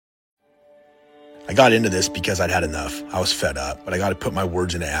I got into this because I'd had enough. I was fed up, but I got to put my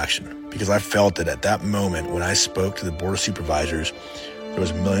words into action because I felt that at that moment when I spoke to the Board of Supervisors, there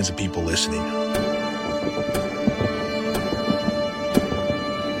was millions of people listening.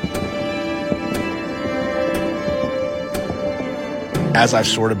 As I've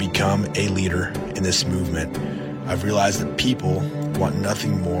sort of become a leader in this movement, I've realized that people want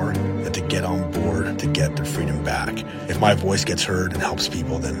nothing more than to get on board to get their freedom back. If my voice gets heard and helps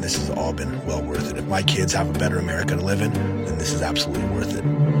people, then this has all been well worth it. If my kids have a better America to live in, then this is absolutely worth it.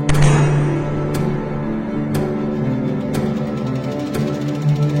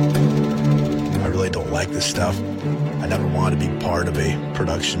 I really don't like this stuff. I never wanted to be part of a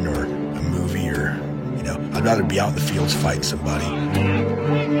production or a movie or, I'd rather be out in the fields fighting somebody.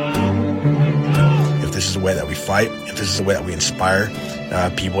 If this is a way that we fight, if this is a way that we inspire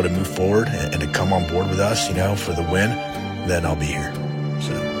people to move forward and to come on board with us, for the win, then I'll be here.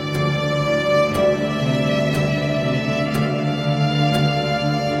 So.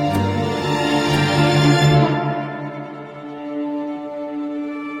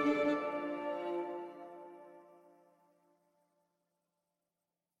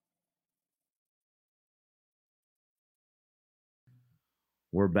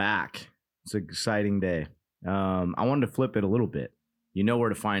 We're back. It's an exciting day. I wanted to flip it a little bit. You know where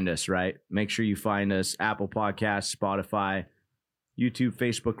to find us, right? Make sure you find us Apple Podcasts, Spotify, YouTube,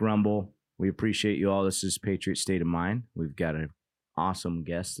 Facebook, Rumble. We appreciate you all. This is Patriot State of Mind. We've got an awesome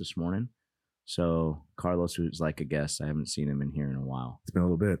guest this morning. So Carlos, who's like a guest, I haven't seen him in here in a while. It's been a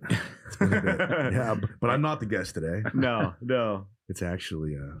little bit. Yeah, but I'm not the guest today. No. It's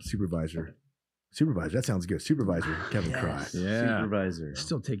actually Supervisor. Supervisor, that sounds good. Supervisor Kevin Cry. Yeah. Supervisor.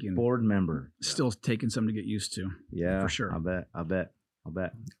 Still taking board member. Still taking some to get used to. Yeah, for sure. I'll bet.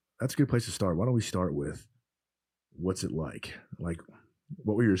 That's a good place to start. Why don't we start with what's it like? Like,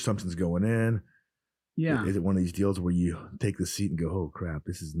 what were your assumptions going in? Yeah. Is it one of these deals where you take the seat and go, oh crap,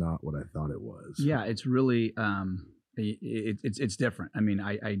 this is not what I thought it was? Yeah, it's really it's different. I mean,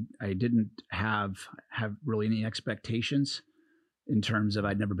 I didn't have really any expectations in terms of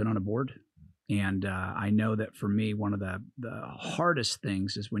I'd never been on a board. And I know that for me, one of the hardest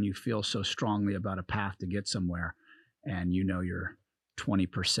things is when you feel so strongly about a path to get somewhere and you're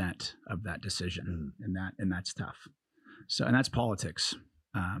 20% of that decision, and that's tough. So, and that's politics.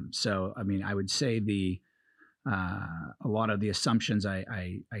 So, I mean, I would say a lot of the assumptions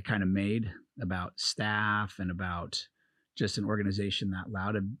I kind of made about staff and about just an organization that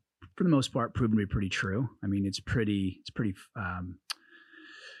loud have, for the most part, proven to be pretty true. I mean, it's pretty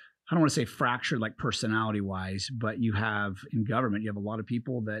I don't want to say fractured like personality wise, but you have in government, you have a lot of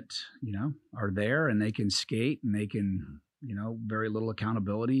people that, are there and they can skate and they can, very little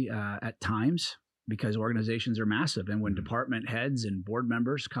accountability at times because organizations are massive. And when department heads and board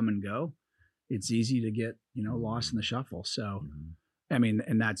members come and go, it's easy to get, lost in the shuffle. So, I mean,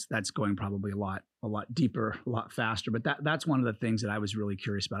 and that's going probably a lot deeper, a lot faster. But that's one of the things that I was really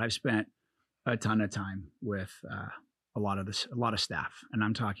curious about. I've spent a ton of time with a lot of staff, and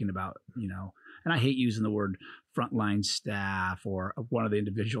I'm talking about, and I hate using the word frontline staff, or one of the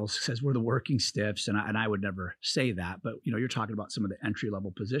individuals says we're the working stiffs, and I would never say that, but you're talking about some of the entry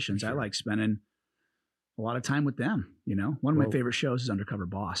level positions. Sure. I like spending a lot of time with them. One of my favorite shows is Undercover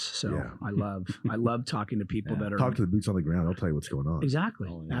Boss. So yeah. I love talking to people that are talk to the boots on the ground. They'll tell you what's going on. Exactly.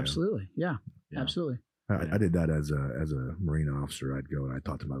 Oh, yeah. Absolutely. Yeah. Absolutely. I did that as a Marine officer. I'd go and I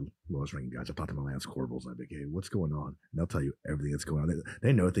talked to my lowest ranking guys. I talked to my Lance Corporals. And I'd be like, hey, what's going on? And they'll tell you everything that's going on.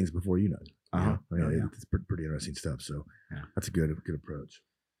 They know things before you know. It's pretty interesting stuff. So that's a good approach.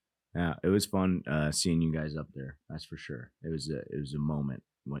 Yeah, it was fun seeing you guys up there. That's for sure. It was a moment.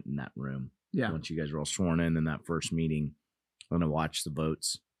 Went in that room. Yeah. Once you guys were all sworn in that first meeting, I'm gonna watch the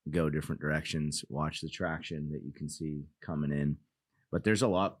votes go different directions. Watch the traction that you can see coming in. But there's a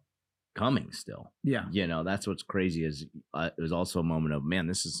lot coming still. Yeah. That's what's crazy is it was also a moment of, man,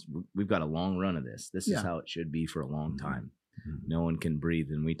 we've got a long run of this. This is how it should be for a long time. Mm-hmm. No one can breathe.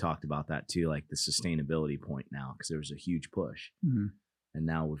 And we talked about that too, like the sustainability point now, because there was a huge push. Mm-hmm. And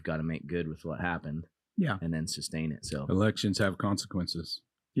now we've got to make good with what happened. Yeah. And then sustain it. So elections have consequences.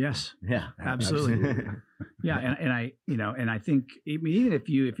 Yes. Yeah. Absolutely. Yeah. And I think even if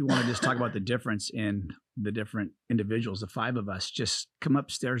you want to just talk about the difference in the different individuals, the five of us, just come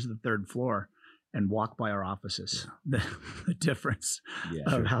upstairs to the third floor and walk by our offices. The difference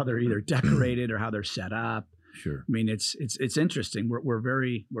of how they're either decorated or how they're set up. Sure. I mean, it's interesting.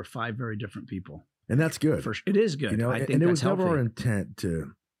 We're five very different people. And that's good. It is good. I think and it was healthy. never our intent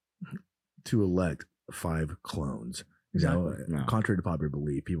to elect five clones. Exactly. Contrary to popular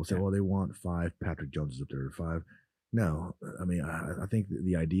belief, people say, well, they want five Patrick Joneses up there, five No, I mean, I think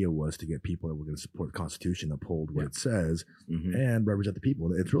the idea was to get people that were going to support the Constitution, uphold what it says, and represent the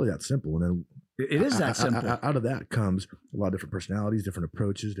people. It's really that simple. And then it is that simple. Out of that comes a lot of different personalities, different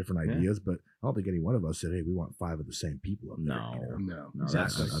approaches, different ideas. But I don't think any one of us said, "Hey, we want 5 of the same people up there." No,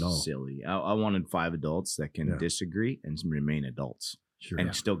 exactly. that's silly. I wanted 5 adults that can disagree and remain adults. Sure.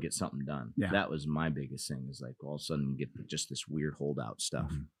 And still get something done. Yeah. That was my biggest thing. Is like all of a sudden you get just this weird holdout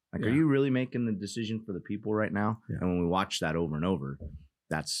stuff. Like, Yeah. are you really making the decision for the people right now? Yeah. And when we watch that over and over,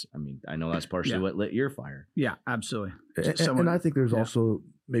 I know that's partially what lit your fire. Yeah, absolutely. And I think there's also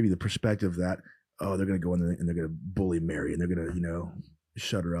maybe the perspective that, oh, they're going to go in there and they're going to bully Mary and they're going to,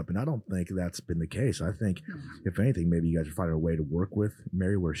 shut her up. And I don't think that's been the case. I think, if anything, maybe you guys are finding a way to work with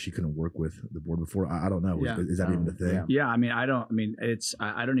Mary where she couldn't work with the board before. I don't know. Yeah. Is that even the thing? Yeah. I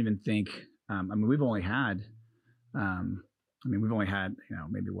don't even think, we've only had,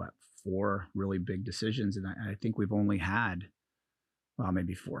 maybe 4 really big decisions. And I think we've only had,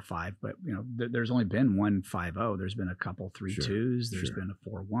 maybe 4 or 5, but there's only been 1 5-0. There's been a couple 3-2s. There's been a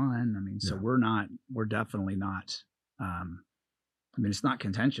 4-1. So we're definitely not, it's not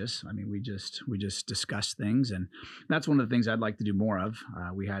contentious. We just discuss things, and that's one of the things I'd like to do more of.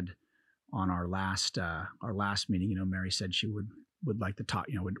 We had on our last meeting, Mary said she would like to talk,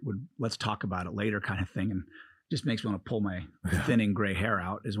 would let's talk about it later kind of thing. And it just makes me want to pull my thinning gray hair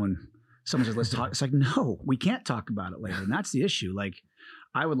out is when someone says, let's talk. It's like, no, we can't talk about it later. And that's the issue. Like,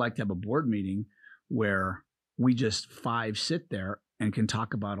 I would like to have a board meeting where we just 5 sit there and can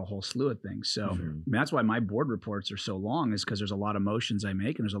talk about a whole slew of things. So that's why my board reports are so long, is because there's a lot of motions I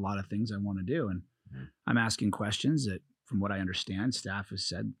make and there's a lot of things I want to do. And I'm asking questions that, from what I understand, staff has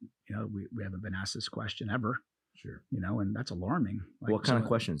said, we haven't been asked this question ever. Sure. And that's alarming. Like, what kind of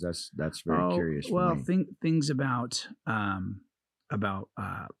questions? That's very curious. Well, for me. Things about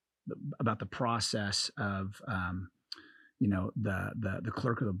the process of, the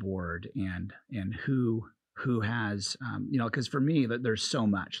clerk of the board and who has, because for me, there's so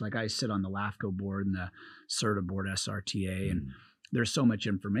much. Like, I sit on the LAFCO board and the CERTA board, SRTA, and there's so much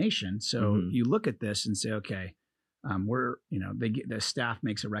information. So you look at this and say, okay, the staff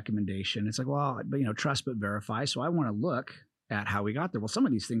makes a recommendation. It's like, well, but trust but verify. So I want to look at how we got there. Well, some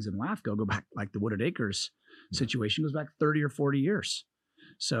of these things in LAFCO go back, like the Wooded Acres situation goes back 30 or 40 years.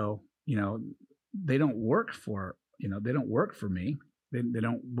 So, they don't work for me. They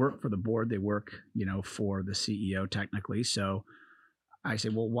don't work for the board. They work, for the CEO technically. So I say,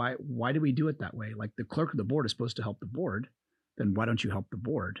 well, why do we do it that way? Like, the clerk of the board is supposed to help the board. Then why don't you help the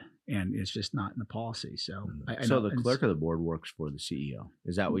board? And it's just not in the policy. So, the clerk of the board works for the CEO.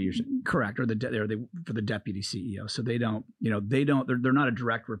 Is that what you're saying? Correct. Or for the deputy CEO. So they don't, they're not a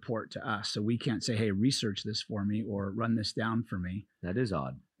direct report to us. So we can't say, hey, research this for me or run this down for me. That is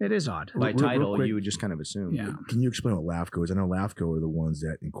odd. It is odd. By Real title, quick, you would just kind of assume. Yeah. Can you explain what LAFCO is? I know LAFCO are the ones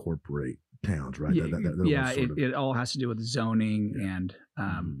that incorporate towns, right? It all has to do with zoning and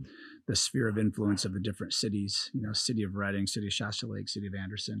the sphere of influence of the different cities, city of Reading, city of Shasta Lake, city of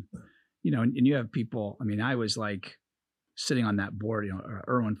Anderson, and you have people. I was like sitting on that board,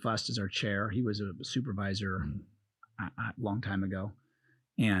 Erwin Fust is our chair. He was a supervisor a long time ago.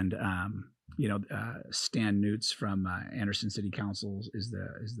 And, Stan Newts from Anderson City Council is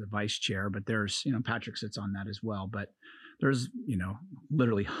the vice chair, but there's, Patrick sits on that as well. But there's,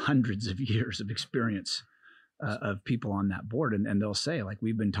 literally hundreds of years of experience of people on that board. And they'll say, like,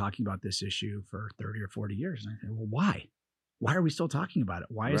 we've been talking about this issue for 30 or 40 years. And I say, well, why? Why are we still talking about it?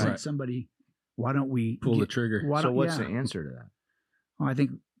 Why isn't somebody, why don't we pull the trigger? So what's the answer to that? Well, I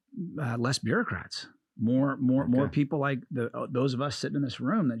think less bureaucrats, more people like those of us sitting in this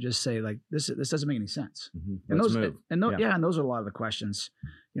room that just say, like, this doesn't make any sense. And those are a lot of the questions,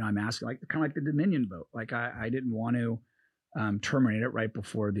 I'm asking, like kind of like the Dominion vote. Like, I didn't want to terminate it right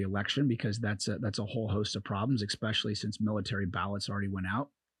before the election because that's a whole host of problems, especially since military ballots already went out.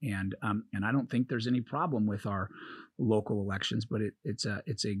 And I don't think there's any problem with our local elections, but it's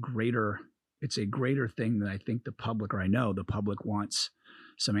a greater thing that I think the public, or I know the public, wants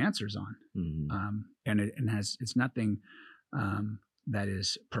some answers on. It's nothing that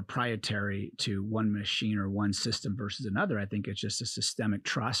is proprietary to one machine or one system versus another. I think it's just a systemic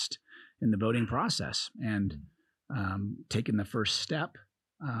trust in the voting process and taking the first step.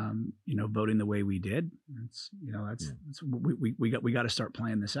 Voting the way we did. We got to start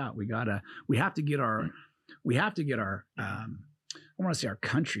playing this out. We have to get our I want to say our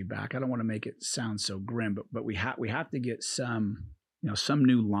country back. I don't want to make it sound so grim, but we have to get some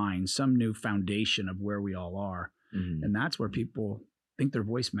new line, some new foundation of where we all are. And that's where people think their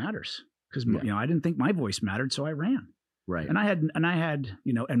voice matters. Because I didn't think my voice mattered, so I ran. Right. And I had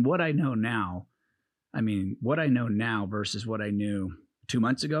and what I know now, I mean, what I know now versus what I knew 2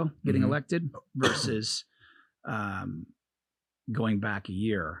 months ago getting elected versus going back a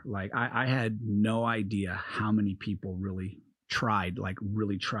year. Like I had no idea how many people really tried,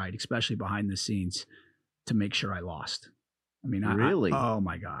 especially behind the scenes, to make sure I lost. I mean, really? Oh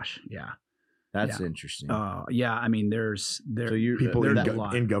my gosh. Yeah. That's interesting. Yeah. I mean, there's so you're people there's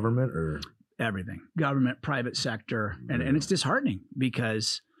in government or everything, government, private sector. And it's disheartening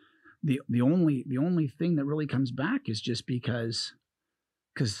because the only thing that really comes back is just because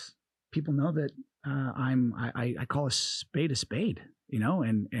people know that I call a spade, you know,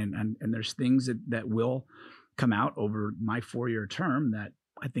 and there's things that will come out over my 4-year term that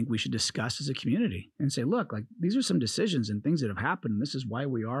I think we should discuss as a community and say, look, like these are some decisions and things that have happened. And this is why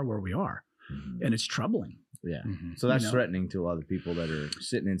we are where we are. And it's troubling. Yeah. So that's threatening to a lot of people that are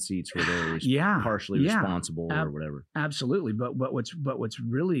sitting in seats where they're partially responsible or whatever. Absolutely. But what's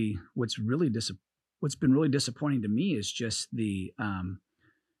been really disappointing to me is just the I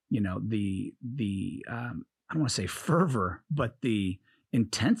don't want to say fervor, but the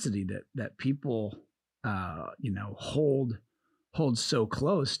intensity that people hold so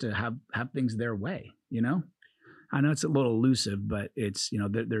close to have things their way, you know? I know it's a little elusive, but it's,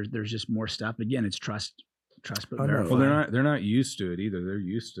 there's just more stuff. Again, it's trust, but verify. Well, they're not used to it either. They're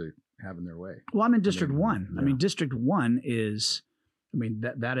used to having their way. Well, I'm in District 1. Yeah. I mean, District 1 is,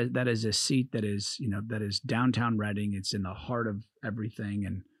 that is a seat that is, that is downtown Reading. It's in the heart of everything.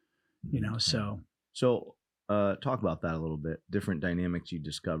 And, So talk about that a little bit. Different dynamics you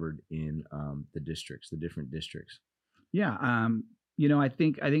discovered in the different districts. Yeah. I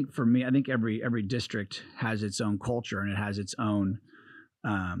think for me, I think every district has its own culture and it has its own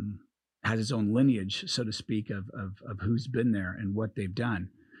lineage, so to speak, of who's been there and what they've done.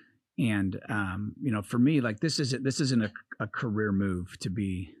 And for me, like this isn't a career move to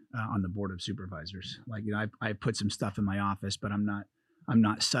be on the board of supervisors. Like I put some stuff in my office, but I'm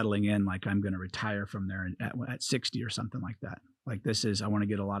not settling in like I'm going to retire from there at 60 or something like that. Like I want to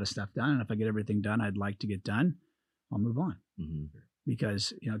get a lot of stuff done, and if I get everything done I'd like to get done, I'll move on. Mm-hmm.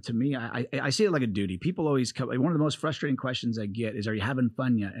 Because, to me, I see it like a duty. People always come. One of the most frustrating questions I get is, "Are you having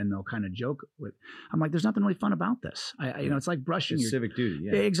fun yet?" And they'll kind of joke with. I'm like, "There's nothing really fun about this." It's like brushing your civic duty.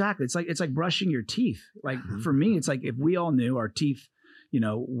 Yeah, exactly. It's like brushing your teeth. Like for me, it's like if we all knew our teeth,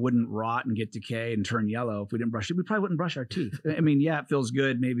 wouldn't rot and get decay and turn yellow if we didn't brush it, we probably wouldn't brush our teeth. I mean, yeah, it feels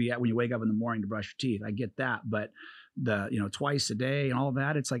good maybe when you wake up in the morning to brush your teeth. I get that, but the twice a day and all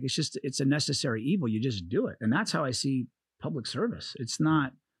that, it's like it's a necessary evil. You just do it, and that's how I see public service. It's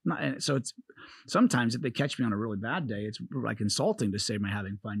not, so it's sometimes if they catch me on a really bad day, it's like insulting to say, "Am I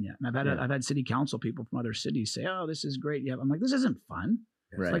having fun yet?" And I've had city council people from other cities say, "Oh, this is great." Yeah, I'm like, this isn't fun.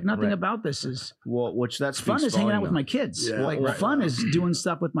 Right, like nothing about this is fun is hanging out with my kids. Yeah, fun is doing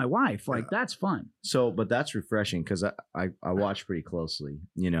stuff with my wife. Like that's fun. So, but that's refreshing because I watch pretty closely,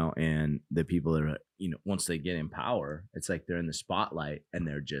 and the people that are, once they get in power, it's like they're in the spotlight and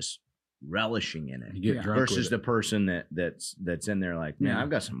they're just relishing in it versus the person that's in there like, man, I've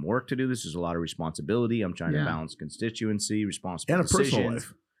got some work to do. This is a lot of responsibility. I'm trying to balance constituency, responsible and a personal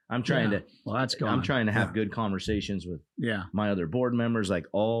life. I'm trying to. Well, that's gone. I'm trying to have good conversations with my other board members, like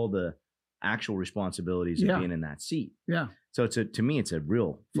all the actual responsibilities of being in that seat. Yeah. So to me, it's a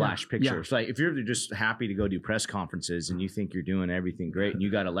real flash picture. It's like if you're just happy to go do press conferences and you think you're doing everything great and you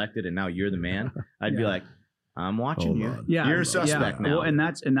got elected and now you're the man, I'd be like, I'm watching you. Yeah, you're a suspect now. Well, and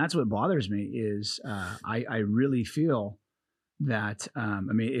that's what bothers me is I really feel that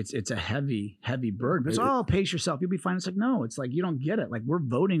it's a heavy burden. It's pace yourself, you'll be fine. It's like no, it's like you don't get it. Like we're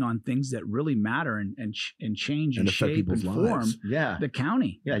voting on things that really matter and change and shape and form the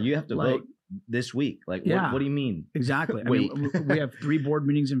county. Yeah, you have to vote this week. Like what do you mean? Exactly. Wait. I mean, we have 3 board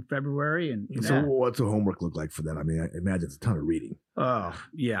meetings in February, and so what's the homework look like for that? I mean, I imagine it's a ton of reading. Oh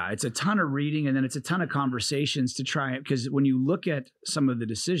yeah, it's a ton of reading, and then it's a ton of conversations to try it. Because when you look at some of the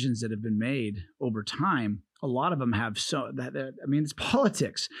decisions that have been made over time, a lot of them have it's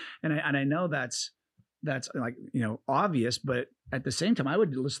politics, and I know that's like obvious, but at the same time, I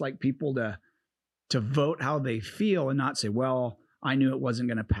would just like people to vote how they feel and not say, well, I knew it wasn't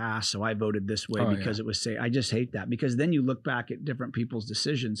going to pass, so I voted this way because it was I just hate that, because then you look back at different people's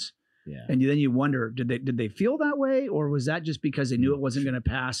decisions. Yeah. And then you wonder, did they feel that way, or was that just because they knew it wasn't going to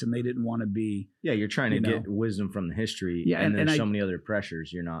pass and they didn't want to be? Yeah, you're trying to get wisdom from the history. Yeah, and there's so many other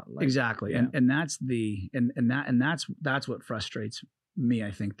pressures. You're not like, exactly, and that's that's what frustrates me,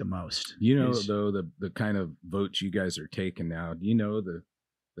 I think, the most. Though the kind of votes you guys are taking now. Do you know the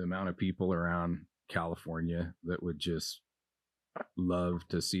amount of people around California that would just love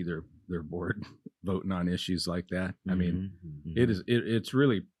to see their board voting on issues like that? I mean, it's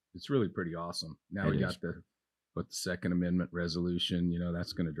really it's really pretty awesome. Now It we is. got the Second Amendment resolution.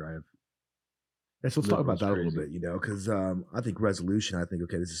 That's going to drive. Yes, let's talk about that Liberals a little bit, because I think resolution, I think,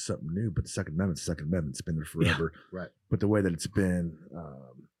 okay, this is something new, but the Second Amendment's the Second Amendment. It's been there forever. Right. But the way that it's been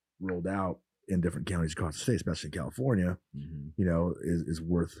rolled out in different counties across the state, especially in California, is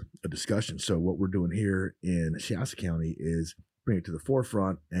worth a discussion. So what we're doing here in Shasta County is bring it to the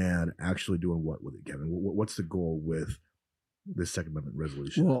forefront and actually doing what with it, Kevin? What's the goal with this Second Amendment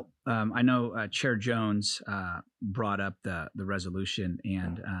resolution? Well, I know Chair Jones brought up the resolution,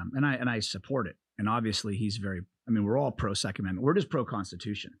 and I support it. And obviously, he's very. I mean, we're all pro Second Amendment. We're just pro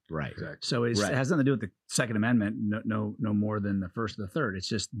Constitution. Right. Exactly. So it has nothing to do with the Second Amendment. No more than the first or the third. It's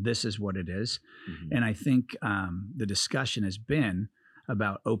just this is what it is. Mm-hmm. And I think the discussion has been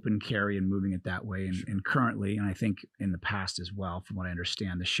about open carry and moving it that way. And currently, and I think in the past as well, from what I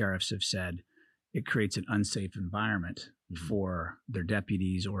understand, the sheriffs have said it creates an unsafe environment for their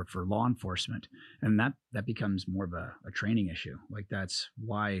deputies or for law enforcement. And that becomes more of a training issue. Like that's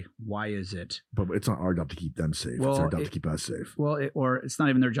why is it? But it's not our job to keep them safe. Well, it's our job to keep us safe. Well, or it's not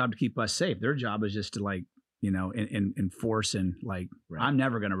even their job to keep us safe. Their job is just to enforce and Right. I'm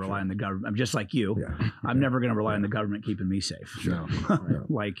never going to rely on the government. I'm just like you. Yeah. I'm never going to rely on the government keeping me safe. No,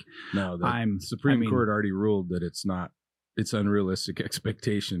 no. The Supreme Court already ruled that it's unrealistic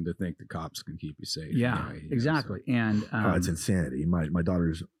expectation to think the cops can keep you safe. Yeah, anyway, exactly. And It's insanity. My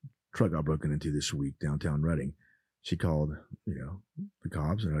daughter's truck got broken into this week downtown Reading. She called, the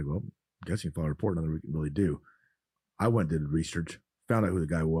cops, and I go, well, I guess you can file a report. Nothing we can really do. I went and did research, found out who the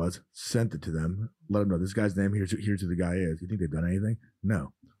guy was, sent it to them, let them know this guy's name. Here's who the guy is. You think they've done anything?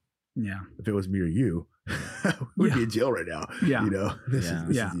 No. yeah, If it was me or you, we'd be in jail right now. Yeah. This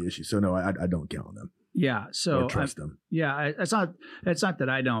is the issue. So no, I don't count on them. yeah. So Or trust them. yeah, it's not that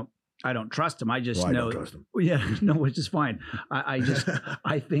I don't trust them. I just I know. don't trust them. Yeah, no, which is fine. I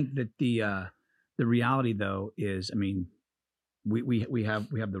I think that the reality though is, I mean, we have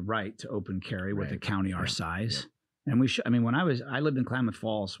the right to open carry with a county our size, and we should. I mean, when I lived in Klamath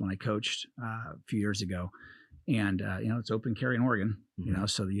Falls when I coached a few years ago, and it's open carry in Oregon.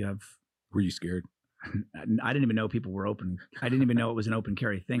 So you have. Were you scared? I didn't even know people were open. I didn't even know it was an open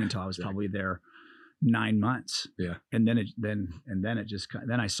carry thing until I was probably there 9 months. Yeah. And then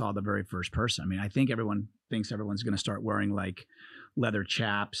I saw the very first person. I mean, I think everyone thinks everyone's going to start wearing like leather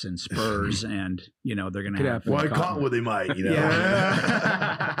chaps and spurs and, they're going to have. Well, they might,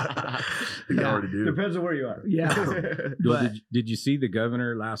 Yeah. They already do. Depends on where you are. Yeah. But did you see the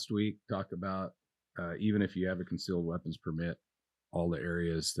governor last week talk about even if you have a concealed weapons permit, all the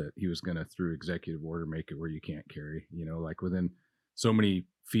areas that he was going to, through executive order, make it where you can't carry, like within so many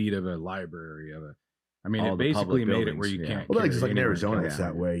feet of a library it basically made it where you can't. Well, like, carry it's like in anywhere. Arizona, it's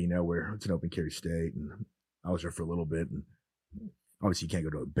that way, where it's an open carry state. And I was there for a little bit, and obviously you can't go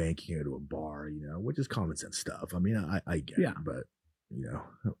to a bank, you can't go to a bar, which is common sense stuff. I mean, I get it, but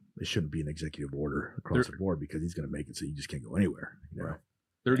it shouldn't be an executive order across the board because he's going to make it so you just can't go anywhere.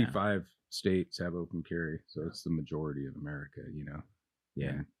 35 states have open carry, so it's the majority of America.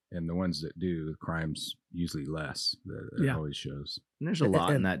 Yeah. And the ones that do, the crime's usually less. That always shows. And there's a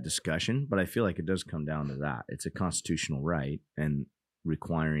lot in that discussion, but I feel like it does come down to that. It's a constitutional right, and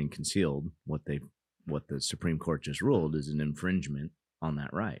requiring concealed, what the Supreme Court just ruled, is an infringement on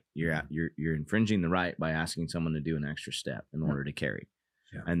that right. You're infringing the right by asking someone to do an extra step in order to carry.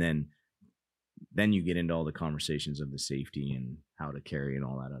 Yeah. And then you get into all the conversations of the safety and how to carry and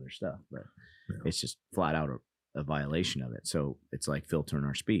all that other stuff. But it's just flat out a violation of it. So it's like filtering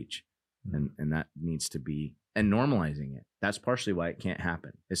our speech, and that needs to be, and normalizing it. That's partially why it can't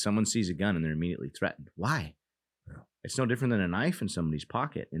happen. If someone sees a gun and they're immediately threatened, why? Yeah. It's no different than a knife in somebody's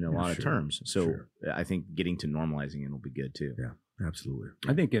pocket in a lot of terms. So I think getting to normalizing it will be good too. Yeah, absolutely.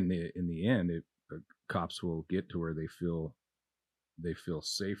 I think in the end, cops will get to where they feel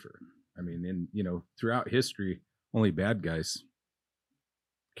safer. I mean, throughout history, only bad guys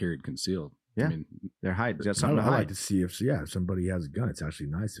carried concealed. Yeah, I mean, they're hiding. That's something I to hide. like to see if somebody has a gun. It's actually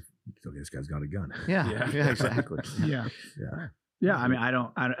nice if this guy's got a gun. Yeah, exactly. Yeah. I mean,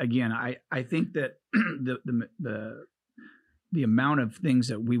 I think that the amount of things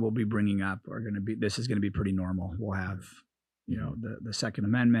that we will be bringing up this is going to be pretty normal. We'll have, the Second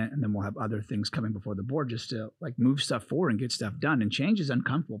Amendment, and then we'll have other things coming before the board just to like move stuff forward and get stuff done. And change is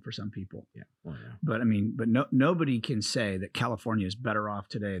uncomfortable for some people. Yeah. Oh, yeah. But nobody can say that California is better off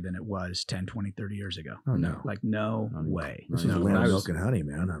today than it was 10, 20, 30 years ago. Oh, no. Like, no way. This is land of milk and honey,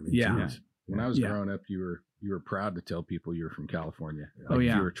 man. I mean, geez. When I was growing up, you were proud to tell people you were from California. Like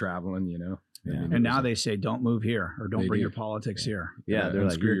if you were traveling, Yeah. I mean, And now they say, don't move here, or don't bring your politics here. Yeah, they're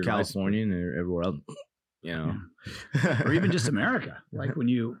like, you're Californian or everywhere else. you know, or even just America. Like when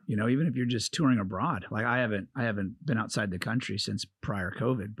you know, even if you're just touring abroad, like I haven't been outside the country since prior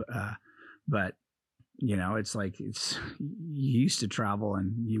COVID, but you know, it's like you used to travel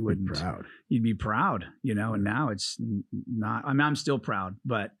and you wouldn't, you'd be proud, you know, and now it's not, I mean, I'm still proud,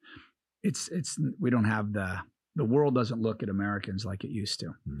 but it's, we don't have the world doesn't look at Americans like it used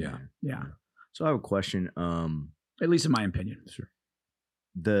to. Yeah. Yeah. So I have a question. At least in my opinion. Sure.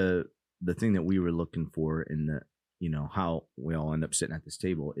 The thing that we were looking for in the, you know, how we all end up sitting at this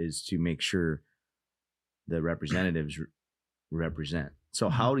table is to make sure the representatives represent. So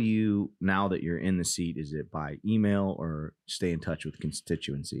how do you, now that you're in the seat, is it by email or stay in touch with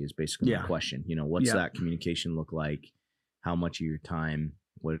constituency is basically the question. You know, what's that communication look like? How much of your time,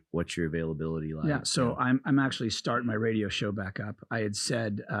 what's your availability like? Yeah. So I'm actually starting my radio show back up. I had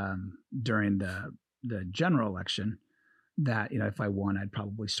said during the general election that, you know, if I won, I'd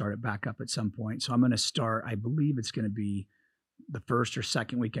probably start it back up at some point. So I'm going to start, I believe it's going to be the first or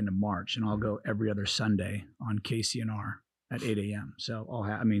second weekend of March, and I'll go every other Sunday on KCNR at 8 a.m. So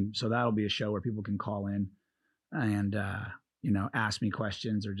so that'll be a show where people can call in and, you know, ask me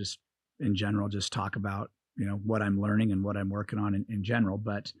questions or just in general, just talk about, you know, what I'm learning and what I'm working on in general.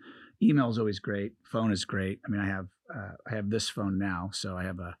 But email is always great. Phone is great. I mean, I have this phone now. So I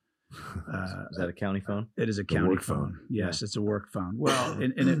have is that a county phone? It is a county phone. Yes, it's a work phone. Well,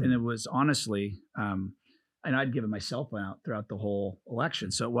 and it was honestly, and I'd given my cell phone out throughout the whole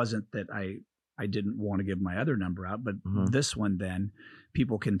election. So it wasn't that I didn't want to give my other number out, but this one, then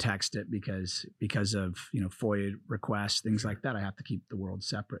people can text it because of, you know, FOIA requests, things like that. I have to keep the world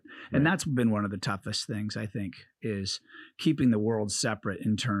separate. Right. And that's been one of the toughest things, I think, is keeping the world separate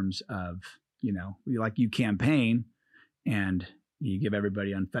in terms of, you know, like you campaign and you give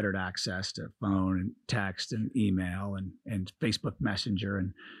everybody unfettered access to phone and text and email and Facebook Messenger.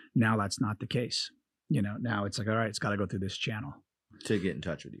 And now that's not the case. You know, now it's like, all right, it's got to go through this channel to get in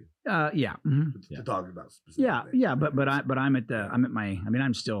touch with you. Yeah. Mm-hmm. To talk about specific things. Yeah. But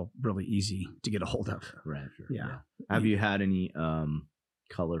I'm still really easy to get a hold of. Right. Sure. Yeah. Have you had any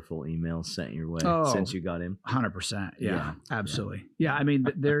colorful emails sent your way since you got in? 100%. Yeah. Absolutely. Yeah. I mean,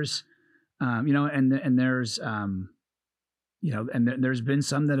 there's, you know, and there's, you know, and there's been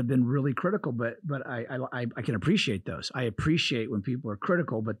some that have been really critical, but I can appreciate those. I appreciate when people are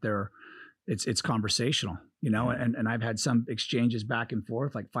critical, but it's conversational, you know, and I've had some exchanges back and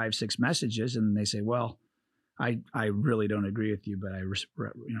forth, like 5-6 messages, and they say, well, I really don't agree with you, but I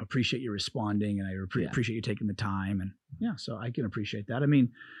appreciate you responding, and I appreciate you taking the time, and so I can appreciate that. I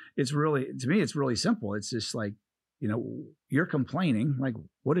mean, it's really, to me, it's really simple. It's just like, you know, you're complaining, like,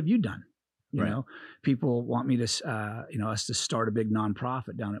 what have you done? You know, people want me to, you know, us to start a big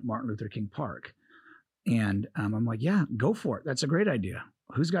nonprofit down at Martin Luther King Park. And I'm like, yeah, go for it. That's a great idea.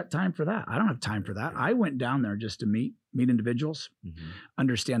 Who's got time for that? I don't have time for that. I went down there just to meet individuals,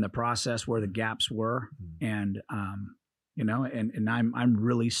 understand the process, where the gaps were. And, you know, and I'm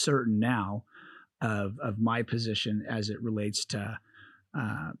really certain now of my position as it relates to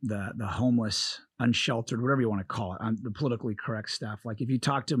the homeless, unsheltered, whatever you want to call it, the politically correct stuff. Like if you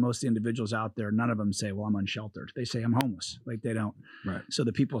talk to most individuals out there, none of them say, well, I'm unsheltered. They say I'm homeless. Like they don't. Right. So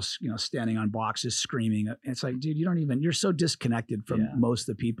the people, you know, standing on boxes screaming, it's like, dude, you're so disconnected from most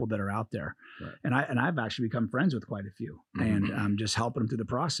of the people that are out there. Right. And I've actually become friends with quite a few, and I'm just helping them through the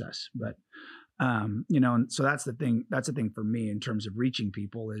process. But, you know, and so that's the thing for me in terms of reaching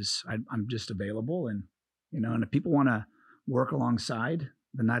people is I'm just available, and, you know, and if people want to work alongside,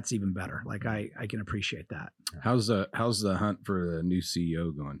 then that's even better. Like I can appreciate that. How's the hunt for the new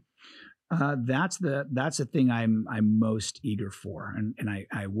CEO going? That's the thing I'm most eager for. And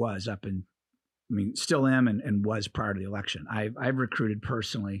I was up in, I mean, still am and was prior to the election. I've recruited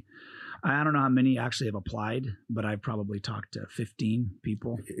personally. I don't know how many actually have applied, but I've probably talked to 15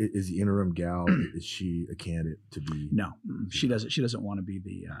 people. Is the interim gal, is she a candidate to be? No, she doesn't want to be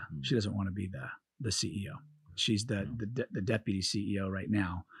the CEO. She's the deputy CEO right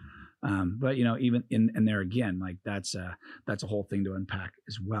now. But, you know, even in there again, like that's a whole thing to unpack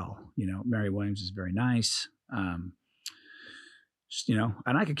as well. You know, Mary Williams is very nice. You know,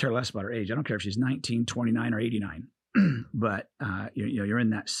 and I could care less about her age. I don't care if she's 19, 29, or 89. But, you know, you're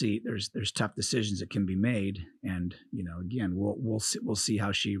in that seat. There's tough decisions that can be made. And, you know, again, we'll see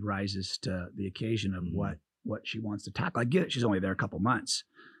how she rises to the occasion of what she wants to tackle. I get it. She's only there a couple months,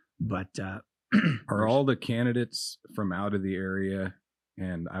 but, are all the candidates from out of the area?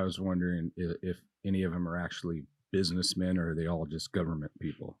 And I was wondering if any of them are actually businessmen, or are they all just government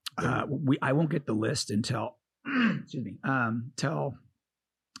people? I won't get the list until till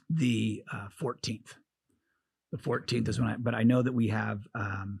the 14th. The 14th is when but I know that we have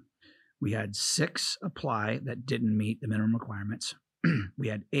We had 6 apply that didn't meet the minimum requirements. We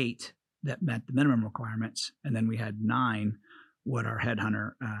had 8 that met the minimum requirements. And then we had 9 what our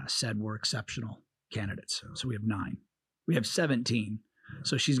headhunter said were exceptional candidates. So we have 9. We have 17.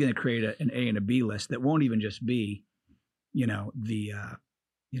 So she's going to create an A and a B list that won't even just be, the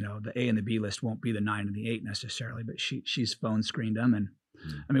A and the B list won't be the 9 and the 8 necessarily, but she's phone screened them. And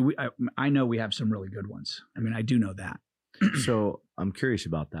I mean, I know we have some really good ones. I mean, I do know that. So I'm curious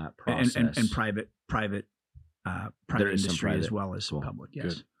about that process. And private industry as well as public. Yes.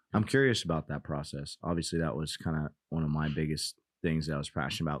 Good. I'm curious about that process. Obviously, that was kind of one of my biggest things that I was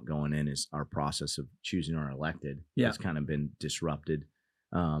passionate about going in is our process of choosing our elected. Yeah. It's kind of been disrupted.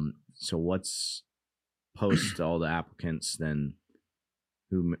 So what's post all the applicants, then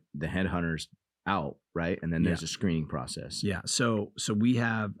who the headhunters out, right? And then there's a screening process. Yeah. So we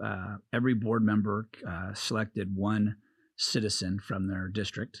have every board member selected one citizen from their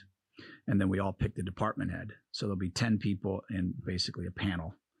district, and then we all pick the department head. So there'll be 10 people in basically a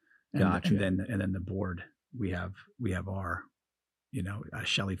panel. And, Gotcha. and then the board, we have our,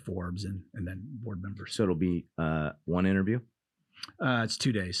 Shelley Forbes and then board members. So it'll be one interview? It's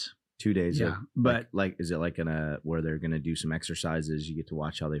 2 days. 2 days. Yeah. But like is it like where they're going to do some exercises? You get to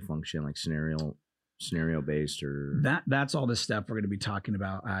watch how they function, like scenario based, or that's all the stuff we're going to be talking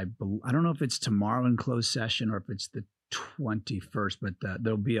about. I don't know if it's tomorrow in closed session or if it's the 21st, but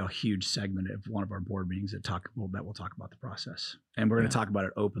there'll be a huge segment of one of our board meetings that we'll talk about the process, and we're going to talk about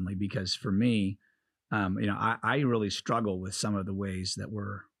it openly because for me, I really struggle with some of the ways that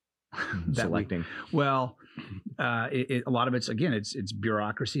we're selecting. A lot of it's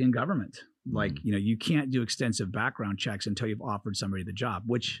bureaucracy in government. Like you can't do extensive background checks until you've offered somebody the job,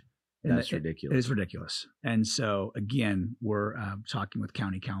 which that's ridiculous. It is ridiculous. And so again, we're talking with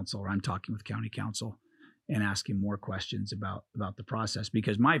county council, or I'm talking with county council, and asking more questions about the process.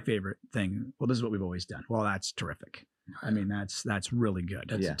 Because my favorite thing, this is what we've always done. Well, that's terrific. I mean, that's really good.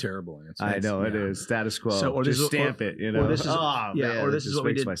 That's a terrible answer. I know it is status quo. So, or just stamp it. Or this is, man, or this is what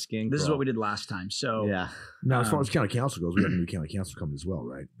we did. My skin this crawl. is what we did last time. So yeah. Now, as far as county council goes, we have a new county council coming as well,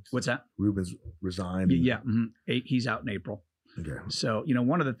 right? What's that? Ruben's resigned. Yeah. Mm-hmm. He's out in April. Okay. So,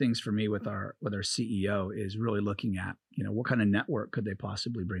 one of the things for me with our CEO is really looking at, what kind of network could they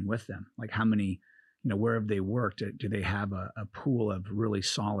possibly bring with them? Like how many, where have they worked? Do they have a pool of really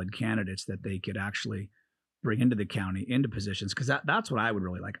solid candidates that they could actually bring into the county, into positions? Because that's what I would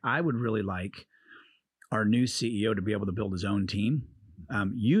really like. I would really like our new CEO to be able to build his own team,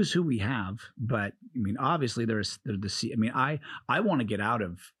 use who we have. But I mean, obviously I want to get out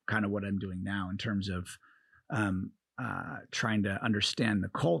of kind of what I'm doing now in terms of trying to understand the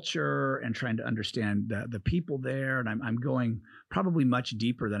culture and trying to understand the people there. And I'm going probably much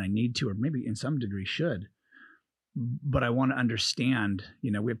deeper than I need to, or maybe in some degree should. But I want to understand,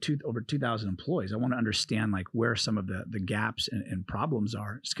 we have over 2,000 employees. I want to understand like where some of the gaps and problems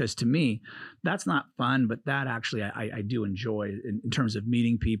are. Because to me, that's not fun, but that actually I do enjoy in terms of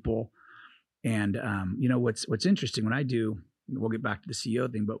meeting people. And what's interesting when I do, we'll get back to the CEO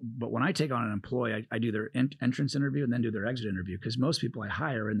thing, but when I take on an employee, I do their entrance interview and then do their exit interview, because most people I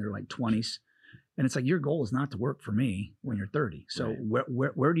hire in their like 20s, and it's like, your goal is not to work for me when you're 30. So right.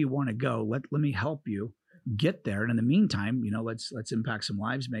 where do you want to go? Let me help you get there. And in the meantime, let's impact some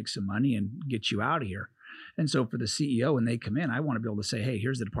lives, make some money, and get you out of here. And so for the CEO, when they come in, I want to be able to say, hey,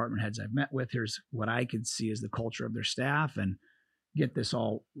 here's the department heads I've met with. Here's what I could see as the culture of their staff, and get this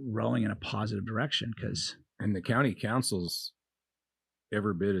all rolling in a positive direction. And the county council's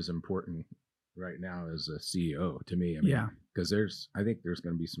every bit as important right now as a CEO to me. I mean, because I think there's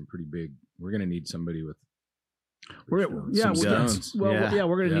going to be some pretty big. We're going to need somebody with. We're going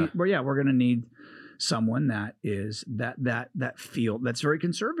to need someone that is that field that's very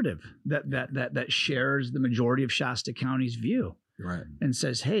conservative, that shares the majority of Shasta County's view. Right. And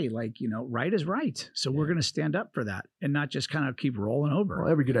says, hey, right is right. So we're going to stand up for that and not just kind of keep rolling over.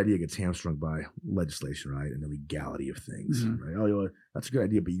 Well, every good idea gets hamstrung by legislation, right? And the legality of things, right? Oh, that's a good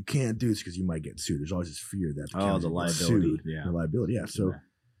idea, but you can't do this because you might get sued. There's always this fear that the liability. The liability. Yeah. So,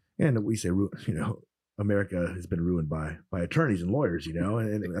 and we say, America has been ruined by attorneys and lawyers,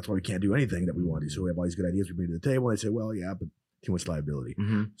 and that's why we can't do anything that we want to do. So we have all these good ideas we bring to the table, and they say, well, yeah, but too much liability.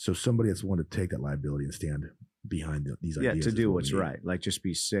 Mm-hmm. So somebody that's willing to take that liability and stand behind these ideas. Yeah, to do what's right. Like, just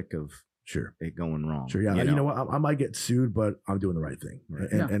be sick of it going wrong. Sure, yeah. You know what? I might get sued, but I'm doing the right thing.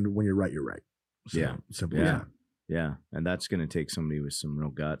 Right? And when you're right, you're right. So, simple as that. Yeah, and that's going to take somebody with some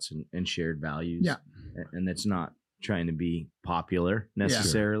real guts and shared values. Yeah. And that's not trying to be popular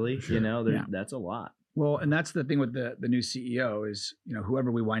necessarily. Sure. That's a lot. Well, and that's the thing with the new CEO is,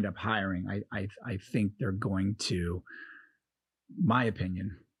 whoever we wind up hiring, I think they're going to, my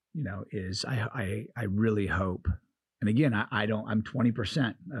opinion, is I really hope, and again, I'm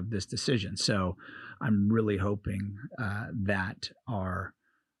 20% of this decision. So I'm really hoping that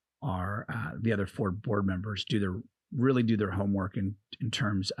the other 4 board members really do their homework in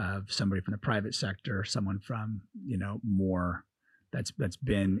terms of somebody from the private sector, someone from, more that's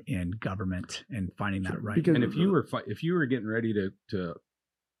been in government and finding that right. And if you were getting ready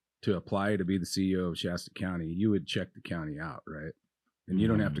to apply to be the CEO of Shasta County, you would check the county out, right? And you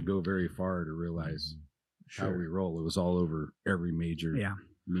don't have to go very far to realize how we roll. It was all over every major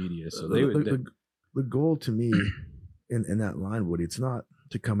media. So the goal to me in that line, Woody, it's not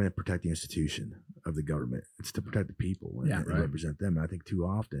to come in and protect the institution of the government. It's to protect the people and represent them. And I think too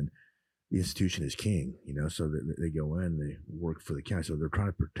often the institution is king, so they go in, they work for the county. So they're trying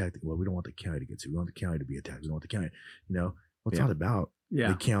to protect, well, we don't want the county to get sued. We want the county to be attacked. We don't want the county, well, it's not about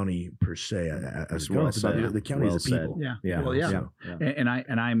the county per se as well. It's about the county as the people. And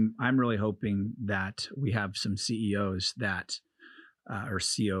I'm really hoping that we have some CEOs that or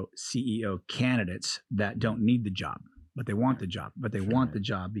CEO candidates that don't need the job, but they want the job. But they want the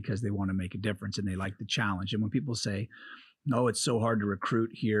job because they want to make a difference and they like the challenge. And when people say, "No, it's so hard to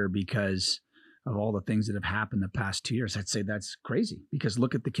recruit here because of all the things that have happened the past 2 years," I'd say that's crazy, because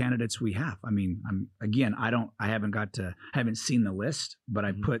look at the candidates we have. I mean, I haven't seen the list, but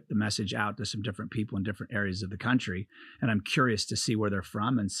I put the message out to some different people in different areas of the country, and I'm curious to see where they're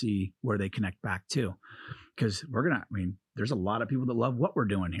from and see where they connect back to, because there's a lot of people that love what we're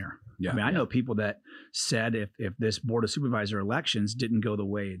doing here. Yeah. I know people that said if this board of supervisor elections didn't go the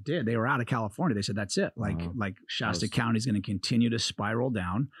way it did, they were out of California. They said, that's it. Like Shasta County is going to continue to spiral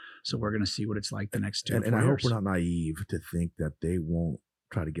down. So we're going to see what it's like the next 2 or 4 years. And I hope we're not naive to think that they won't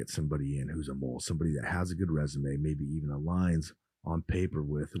try to get somebody in who's a mole, somebody that has a good resume, maybe even aligns on paper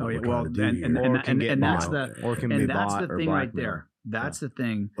with what we're trying to do here. That's the thing right there. That's the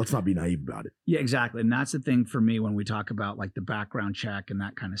thing. Let's not be naive about it. Yeah, exactly. And that's the thing for me when we talk about like the background check and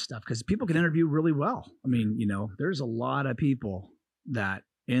that kind of stuff, because people can interview really well. I mean, there's a lot of people that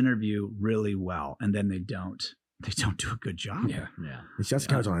interview really well and then they don't do a good job. Yeah. Shasta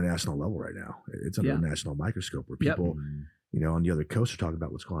County's on a national level right now. It's under a national microscope where people, on the other coast are talking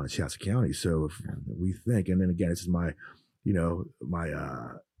about what's going on in Shasta County. So if we think, and then again, this is my, my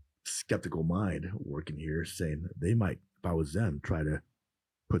skeptical mind working here saying they might, if I was them, try to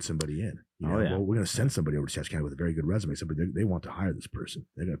put somebody in. Well, we're going to send somebody over to Shasta County with a very good resume. Somebody they want to hire this person.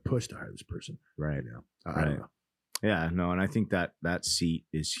 They're going to push to hire this person. Right. I don't know. Yeah. No. And I think that seat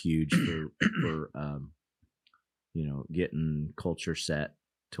is huge for getting culture set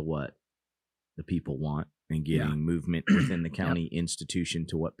to what the people want and getting movement within the county institution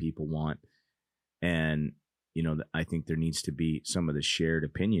to what people want. And I think there needs to be some of the shared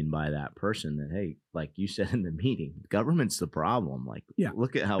opinion by that person that, hey, like you said in the meeting, government's the problem. Like,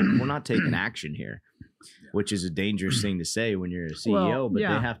 look at how we're not taking action here, which is a dangerous thing to say when you're a CEO, but they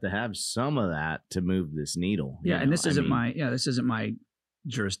have to have some of that to move this needle. And this isn't my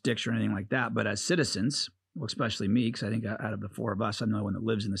jurisdiction or anything like that. But as citizens, well, especially me, because I think out of the 4 of us, I'm the only one that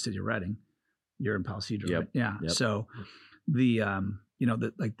lives in the city of Reading. You're in Palo Cedro, right? Yeah. Yep. So the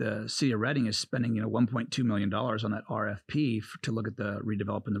city of Reading is spending, $1.2 million on that RFP to look at the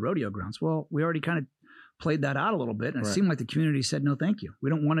redeveloping the rodeo grounds. Well, we already kind of played that out a little bit, and it seemed like the community said, no, thank you.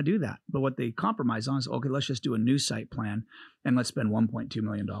 We don't want to do that. But what they compromised on is, okay, let's just do a new site plan and let's spend $1.2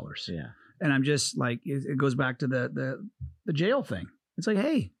 million. Yeah. And I'm just like, it goes back to the jail thing. It's like,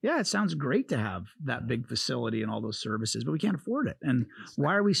 hey, it sounds great to have that big facility and all those services, but we can't afford it. And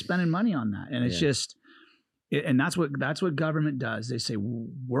why are we spending money on that? And it's just, and that's what government does. They say,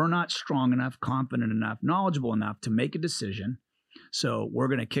 we're not strong enough, confident enough, knowledgeable enough to make a decision. So we're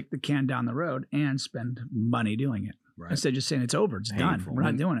going to kick the can down the road and spend money doing it. Right. Instead of just saying it's over, it's done. We're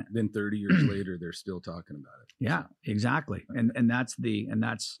not doing it. Then 30 years later, they're still talking about it. Yeah, exactly. And that's the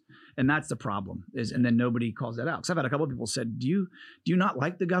problem is, and then nobody calls that out. Because I've had a couple of people said, do you not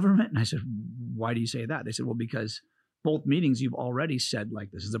like the government? And I said, why do you say that? They said, well, because both meetings you've already said,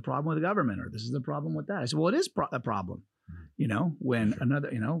 like, this is the problem with the government or this is the problem with that. I said, well, it is a problem.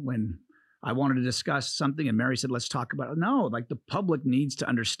 When I wanted to discuss something and Mary said, let's talk about it. No, like the public needs to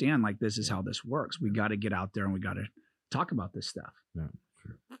understand, like, this is how this works. We got to get out there and we got to talk about this stuff. Yeah,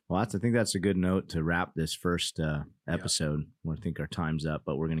 sure. Well, I think that's a good note to wrap this first episode. I think our time's up,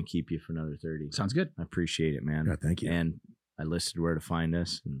 but we're going to keep you for another 30. Sounds good. I appreciate it, man. Yeah, thank you. And I listed where to find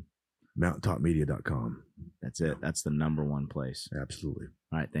us. And mountaintopmedia.com. That's it. That's the number one place. Absolutely.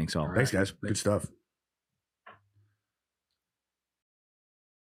 All right. Thanks all. Thanks, guys. Good stuff.